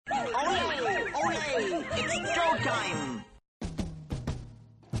Olé! It's showtime!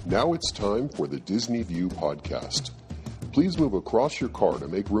 Now it's time for the Disney View podcast. Please move across your car to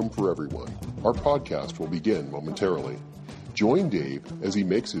make room for everyone. Our podcast will begin momentarily. Join Dave as he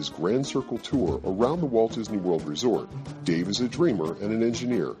makes his Grand Circle tour around the Walt Disney World Resort. Dave is a dreamer and an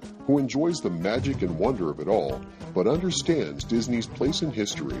engineer who enjoys the magic and wonder of it all, but understands Disney's place in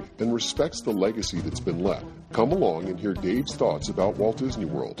history and respects the legacy that's been left. Come along and hear Dave's thoughts about Walt Disney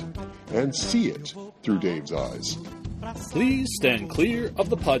World and see it through Dave's eyes. Please stand clear of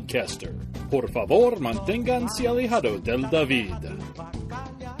the podcaster. Por favor, manténganse alejado del David.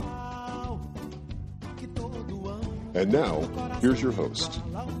 And now, here's your host.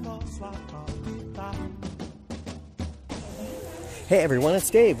 Hey everyone, it's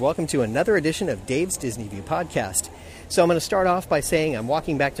Dave. Welcome to another edition of Dave's Disney View podcast. So I'm going to start off by saying I'm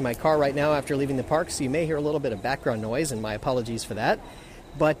walking back to my car right now after leaving the park, so you may hear a little bit of background noise, and my apologies for that.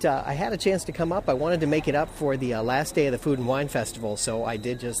 But I had a chance to come up. I wanted to make it up for the last day of the Food and Wine Festival, so I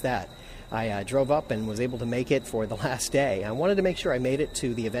did just that. I drove up and was able to make it for the last day. I wanted to make sure I made it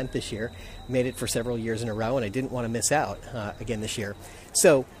to the event this year. Made it for several years in a row, and I didn't want to miss out again this year.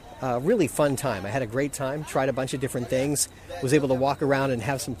 So, really fun time. I had a great time, tried a bunch of different things, was able to walk around and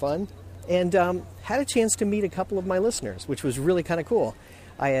have some fun, and had a chance to meet a couple of my listeners, which was really kind of cool.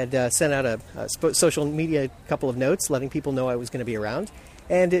 I had sent out a social media couple of notes letting people know I was going to be around,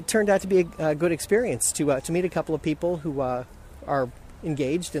 and it turned out to be a good experience to meet a couple of people who are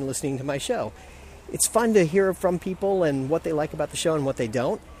engaged in listening to my show. It's fun to hear from people and what they like about the show and what they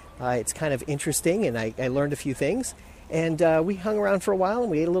don't. It's kind of interesting, and I learned a few things. And we hung around for a while,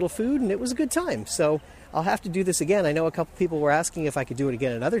 and we ate a little food, and it was a good time. So I'll have to do this again. I know a couple people were asking if I could do it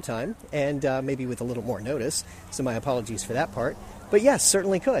again another time, and maybe with a little more notice. So my apologies for that part. But yes,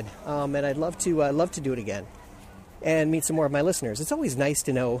 certainly could. And I'd love to do it again and meet some more of my listeners. It's always nice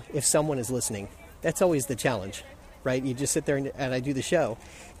to know if someone is listening. That's always the challenge, right? You just sit there and I do the show,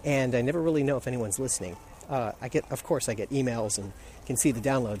 and I never really know if anyone's listening. I get emails and can see the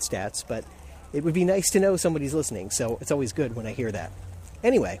download stats, but it would be nice to know somebody's listening, so it's always good when I hear that.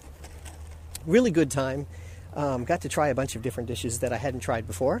 Anyway, really good time. Got to try a bunch of different dishes that I hadn't tried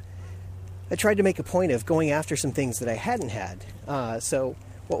before. I tried to make a point of going after some things that I hadn't had. So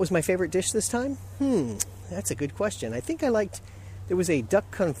what was my favorite dish this time? That's a good question. I think there was a duck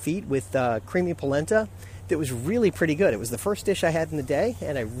confit with creamy polenta that was really pretty good. It was the first dish I had in the day,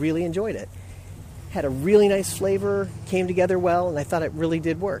 and I really enjoyed it. Had a really nice flavor, came together well, and I thought it really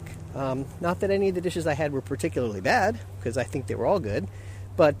did work. Not that any of the dishes I had were particularly bad, because I think they were all good,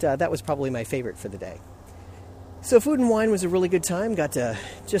 but that was probably my favorite for the day. So Food and Wine was a really good time. Got to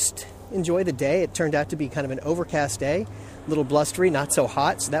just enjoy the day. It turned out to be kind of an overcast day, a little blustery, not so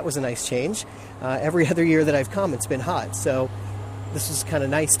hot, so that was a nice change. Every other year that I've come, it's been hot, so this was kind of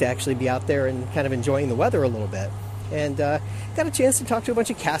nice to actually be out there and kind of enjoying the weather a little bit. And got a chance to talk to a bunch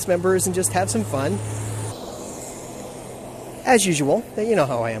of cast members and just have some fun. As usual, you know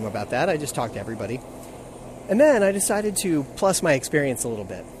how I am about that. I just talk to everybody. And then I decided to plus my experience a little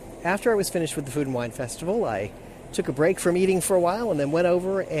bit. After I was finished with the Food and Wine Festival, I took a break from eating for a while and then went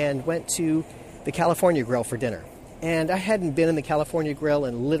over and went to the California Grill for dinner. And I hadn't been in the California Grill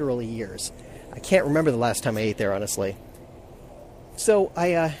in literally years. I can't remember the last time I ate there, honestly. So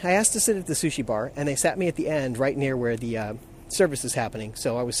I asked to sit at the sushi bar, and they sat me at the end right near where the service is happening.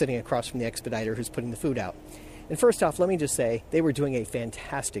 So I was sitting across from the expediter who's putting the food out. And first off, let me just say, they were doing a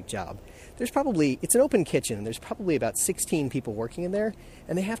fantastic job. It's an open kitchen, and there's probably about 16 people working in there,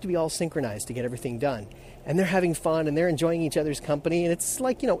 and they have to be all synchronized to get everything done. And they're having fun, and they're enjoying each other's company, and it's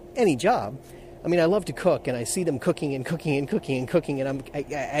like, any job. I mean, I love to cook, and I see them cooking and cooking and cooking and cooking, and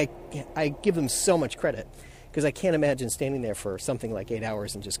I give them so much credit, because I can't imagine standing there for something like 8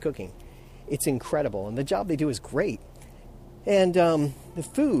 hours and just cooking. It's incredible, and the job they do is great. And the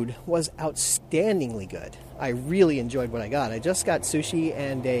food was outstandingly good. I really enjoyed what I got. I just got sushi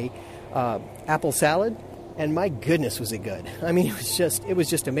and a apple salad, and my goodness was it good. I mean, it was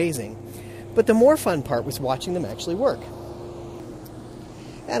just amazing. But the more fun part was watching them actually work.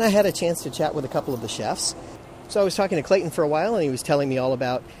 And I had a chance to chat with a couple of the chefs. So I was talking to Clayton for a while, and he was telling me all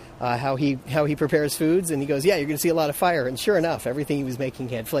about how he prepares foods, and he goes, yeah, you're going to see a lot of fire. And sure enough, everything he was making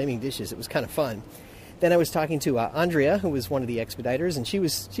had flaming dishes. It was kind of fun. Then I was talking to Andrea, who was one of the expediters, and she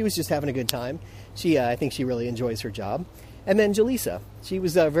was just having a good time. I think she really enjoys her job. And then Jaleesa. She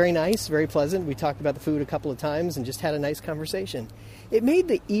was very nice, very pleasant. We talked about the food a couple of times and just had a nice conversation. It made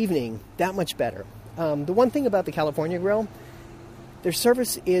the evening that much better. The one thing about the California Grill, their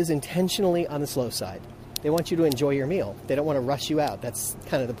service is intentionally on the slow side. They want you to enjoy your meal. They don't want to rush you out. That's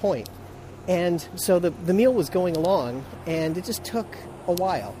kind of the point. And so the meal was going along, and it just took a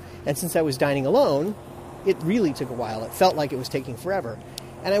while. And since I was dining alone, it really took a while. It felt like it was taking forever.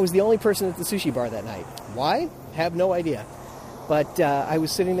 And I was the only person at the sushi bar that night. Why? Have no idea. But I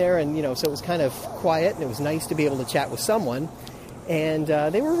was sitting there, and, so it was kind of quiet, and it was nice to be able to chat with someone. And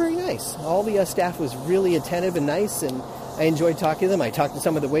they were very nice. All the staff was really attentive and nice, and I enjoyed talking to them. I talked to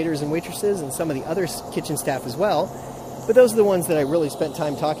some of the waiters and waitresses and some of the other kitchen staff as well. But those are the ones that I really spent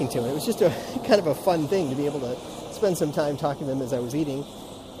time talking to. And it was just a kind of a fun thing to be able to spend some time talking to them as I was eating.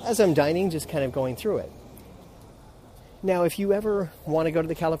 As I'm dining, just kind of going through it. Now, if you ever want to go to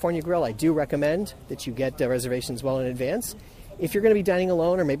the California Grill, I do recommend that you get reservations well in advance. If you're going to be dining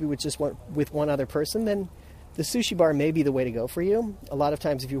alone or maybe with one other person, then the sushi bar may be the way to go for you. A lot of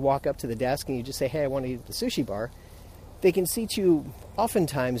times if you walk up to the desk and you just say, hey, I want to eat at the sushi bar, they can seat you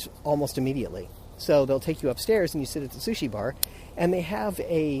oftentimes almost immediately. So they'll take you upstairs and you sit at the sushi bar, and they have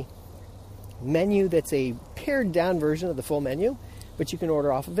a menu that's a pared down version of the full menu, but you can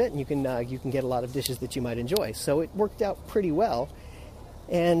order off of it, and you can get a lot of dishes that you might enjoy. So it worked out pretty well,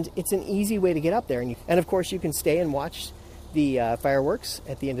 and it's an easy way to get up there. And of course, you can stay and watch the fireworks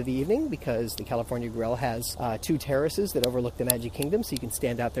at the end of the evening, because the California Grill has 2 terraces that overlook the Magic Kingdom, so you can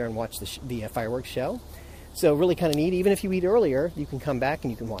stand out there and watch the fireworks show. So really kind of neat. Even if you eat earlier, you can come back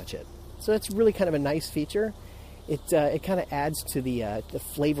and you can watch it. So that's really kind of a nice feature. It kind of adds to the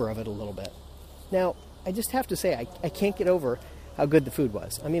flavor of it a little bit. Now, I just have to say, I can't get over how good the food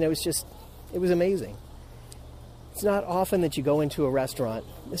was. I mean, it was amazing. It's not often that you go into a restaurant,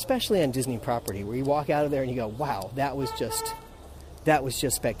 especially on Disney property, where you walk out of there and you go, wow, that was just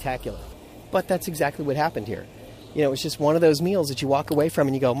spectacular. But that's exactly what happened here. It was just one of those meals that you walk away from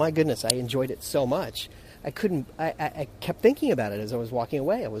and you go, my goodness, I enjoyed it so much. I kept thinking about it as I was walking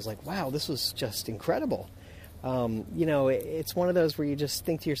away. I was like, wow, this was just incredible. It's one of those where you just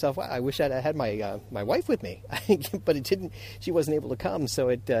think to yourself, wow, I wish I'd had my wife with me. But it didn't. She wasn't able to come, so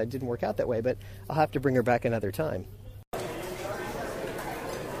it didn't work out that way. But I'll have to bring her back another time.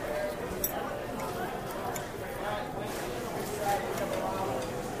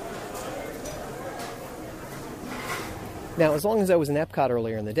 Now, as long as I was in Epcot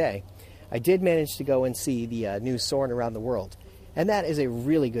earlier in the day, I did manage to go and see the new Soarin' Around the World. And that is a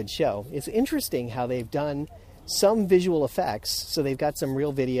really good show. It's interesting how they've done some visual effects. So they've got some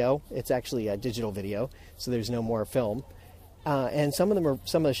real video. It's actually a digital video, so there's no more film. And some of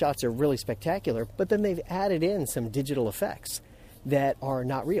the shots are really spectacular, but then they've added in some digital effects that are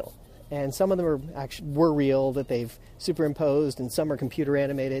not real. And some of them were real that they've superimposed, and some are computer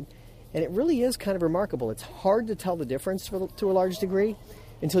animated. And it really is kind of remarkable. It's hard to tell the difference to a large degree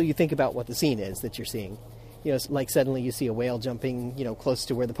until you think about what the scene is that you're seeing. Like suddenly you see a whale jumping, close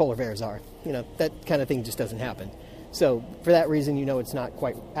to where the polar bears are. That kind of thing just doesn't happen. So for that reason, it's not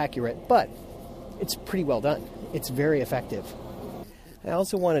quite accurate, but it's pretty well done. It's very effective. I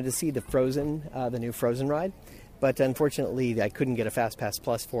also wanted to see the new Frozen ride, but unfortunately I couldn't get a FastPass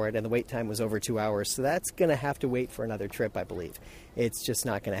Plus for it, and the wait time was over 2 hours, so that's going to have to wait for another trip, I believe. It's just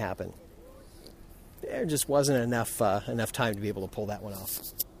not going to happen. There just wasn't enough time to be able to pull that one off.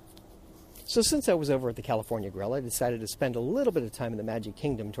 So since I was over at the California Grill, I decided to spend a little bit of time in the Magic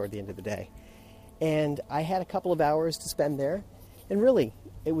Kingdom toward the end of the day. And I had a couple of hours to spend there, and really,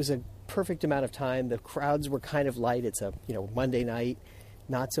 it was a perfect amount of time. The crowds were kind of light. It's a Monday night,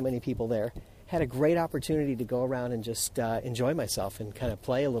 not so many people there. Had a great opportunity to go around and just enjoy myself and kind of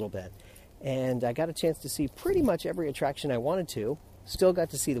play a little bit. And I got a chance to see pretty much every attraction I wanted to. Still got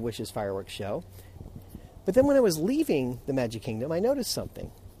to see the Wishes fireworks show. But then when I was leaving the Magic Kingdom, I noticed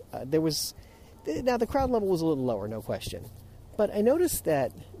something. Now the crowd level was a little lower, no question. But I noticed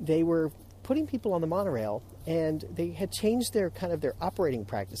that they were putting people on the monorail, and they had changed their operating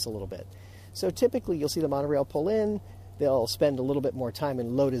practice a little bit. So typically you'll see the monorail pull in, they'll spend a little bit more time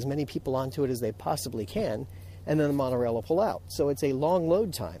and load as many people onto it as they possibly can, and then the monorail will pull out. So it's a long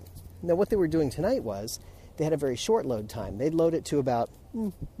load time. Now what they were doing tonight was they had a very short load time. They'd load it to about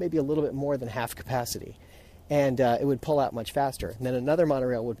maybe a little bit more than half capacity, and it would pull out much faster. And then another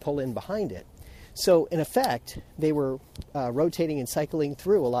monorail would pull in behind it. So in effect, they were rotating and cycling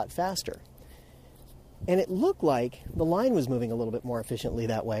through a lot faster. And it looked like the line was moving a little bit more efficiently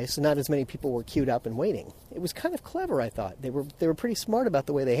that way, so not as many people were queued up and waiting. It was kind of clever, I thought. They were pretty smart about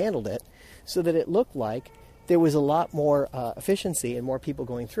the way they handled it, so that it looked like there was a lot more efficiency and more people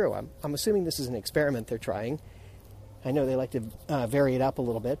going through. I'm assuming this is an experiment they're trying. I know they like to vary it up a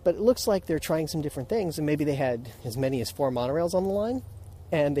little bit, but it looks like they're trying some different things, and maybe they had as many as 4 monorails on the line,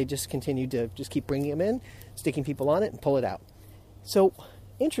 and they just continued to just keep bringing them in, sticking people on it, and pull it out. So,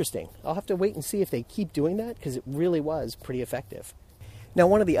 interesting. I'll have to wait and see if they keep doing that, because it really was pretty effective. Now,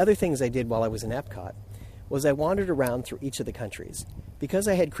 one of the other things I did while I was in Epcot was I wandered around through each of the countries. because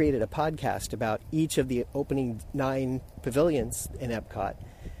I had created a podcast about each of the opening 9 pavilions in Epcot,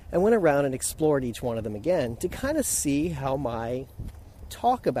 I went around and explored each one of them again to kind of see how my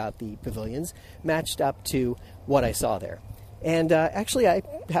talk about the pavilions matched up to what I saw there. And actually, I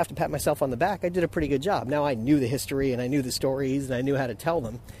have to pat myself on the back. I did a pretty good job. Now, I knew the history, and I knew the stories, and I knew how to tell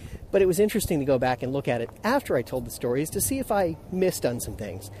them. But it was interesting to go back and look at it after I told the stories to see if I missed on some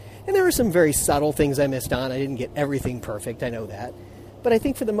things. And there were some very subtle things I missed on. I didn't get everything perfect, I know that. But I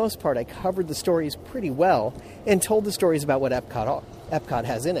think for the most part, I covered the stories pretty well and told the stories about what Epcot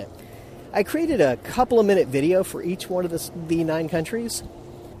has in it. I created a couple-of-minute video for each one of the 9 countries.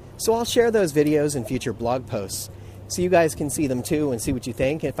 So I'll share those videos in future blog posts so you guys can see them too and see what you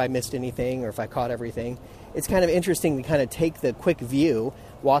think, if I missed anything or if I caught everything. It's kind of interesting to kind of take the quick view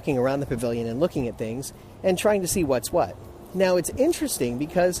walking around the pavilion and looking at things and trying to see what's what. Now, it's interesting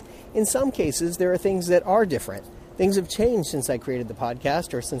because in some cases there are things that are different. Things have changed since I created the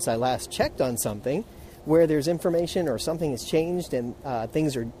podcast or since I last checked on something where there's information or something has changed and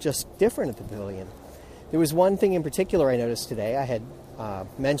things are just different at the pavilion. There was one thing in particular I noticed today. I had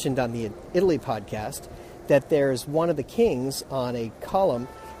mentioned on the Italy podcast that there's one of the kings on a column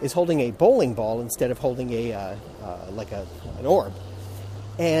is holding a bowling ball instead of holding an orb.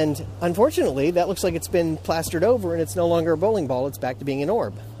 And unfortunately, that looks like it's been plastered over and it's no longer a bowling ball. It's back to being an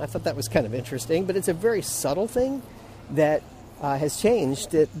orb. I thought that was kind of interesting, but it's a very subtle thing that has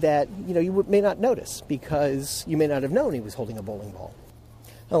changed that you may not notice because you may not have known he was holding a bowling ball.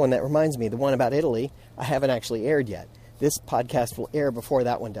 Oh, and that reminds me, the one about Italy, I haven't actually aired yet. This podcast will air before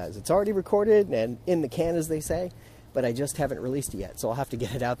that one does. It's already recorded and in the can, as they say, but I just haven't released it yet, so I'll have to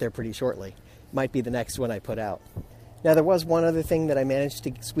get it out there pretty shortly. Might be the next one I put out. Now, there was one other thing that I managed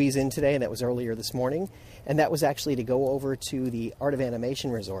to squeeze in today, and that was earlier this morning, and that was actually to go over to the Art of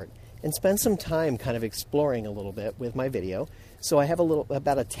Animation Resort and spend some time kind of exploring a little bit with my video. So I have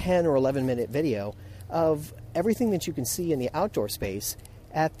about a 10 or 11 minute video of everything that you can see in the outdoor space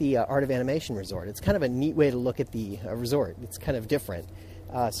at the Art of Animation Resort. It's kind of a neat way to look at the resort. It's kind of different.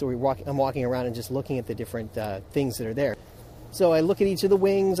 So I'm walking around and just looking at the different things that are there. So I look at each of the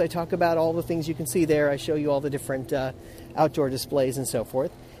wings, I talk about all the things you can see there, I show you all the different outdoor displays and so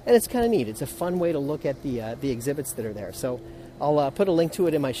forth. And it's kind of neat. It's a fun way to look at the exhibits that are there. So I'll put a link to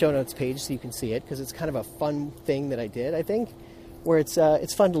it in my show notes page so you can see it, because it's kind of a fun thing that I did, I think, where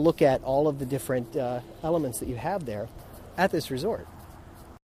it's fun to look at all of the different elements that you have there at this resort.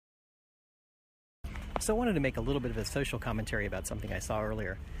 So I wanted to make a little bit of a social commentary about something I saw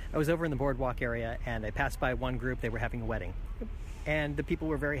earlier. I was over in the boardwalk area and I passed by one group. They were having a wedding and the people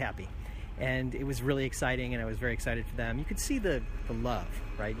were very happy and it was really exciting and I was very excited for them. You could see the love,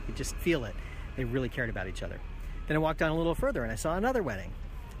 right? You could just feel it. They really cared about each other. Then I walked on a little further and I saw another wedding.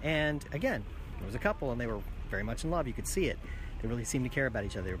 And again, there was a couple and they were very much in love. You could see it. They really seemed to care about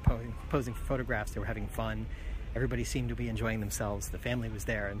each other. They were posing for photographs. They were having fun. Everybody seemed to be enjoying themselves. The family was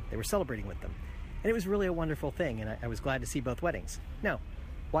there and they were celebrating with them. And it was really a wonderful thing, and I was glad to see both weddings. Now,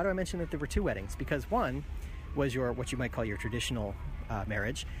 why do I mention that there were 2 weddings? Because one was what you might call your traditional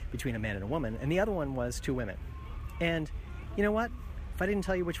marriage between a man and a woman, and the other one was 2 women. And you know what? If I didn't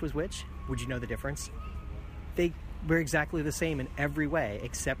tell you which was which, would you know the difference? They were exactly the same in every way,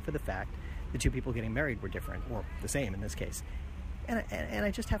 except for the fact the 2 people getting married were different, or the same in this case. And I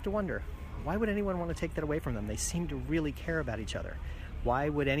just have to wonder, why would anyone want to take that away from them? They seem to really care about each other. Why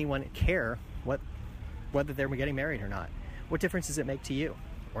would anyone care whether they're getting married or not? What difference does it make to you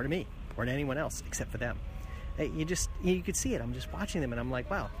or to me or to anyone else except for them? You could see it. I'm just watching them and I'm like,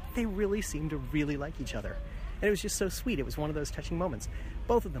 wow, they really seem to really like each other. And it was just so sweet. It was one of those touching moments.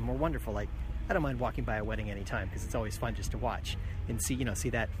 Both of them were wonderful. Like, I don't mind walking by a wedding anytime because it's always fun just to watch and see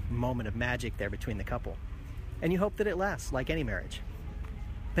that moment of magic there between the couple. And you hope that it lasts like any marriage.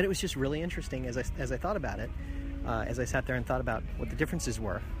 But it was just really interesting as I thought about it. As I sat there and thought about what the differences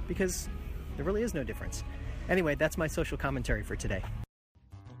were, because there really is no difference. Anyway, that's my social commentary for today.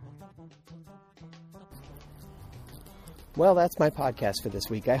 Well, that's my podcast for this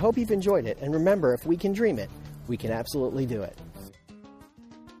week. I hope you've enjoyed it. And remember, if we can dream it, we can absolutely do it.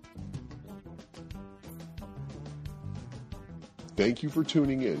 Thank you for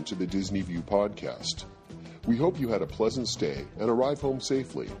tuning in to the Disney View podcast. We hope you had a pleasant stay and arrive home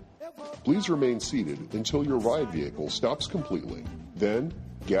safely. Please remain seated until your ride vehicle stops completely. Then,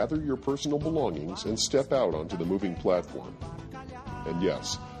 gather your personal belongings and step out onto the moving platform. And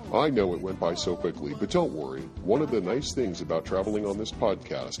yes, I know it went by so quickly, but don't worry. One of the nice things about traveling on this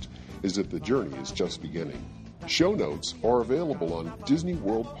podcast is that the journey is just beginning. Show notes are available on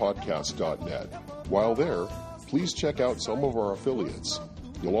DisneyWorldPodcast.net. While there, please check out some of our affiliates.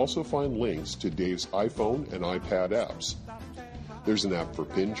 You'll also find links to Dave's iPhone and iPad apps. There's an app for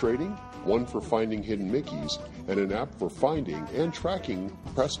pin trading, one for finding hidden Mickeys, and an app for finding and tracking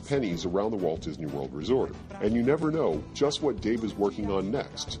pressed pennies around the Walt Disney World Resort. And you never know just what Dave is working on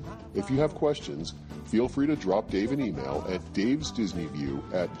next. If you have questions, feel free to drop Dave an email at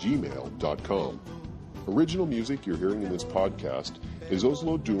davesdisneyview@gmail.com. Original music you're hearing in this podcast is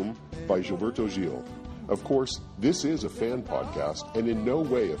Oslo Doom by Gilberto Gil. Of course, this is a fan podcast and in no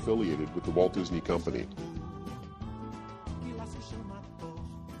way affiliated with the Walt Disney Company.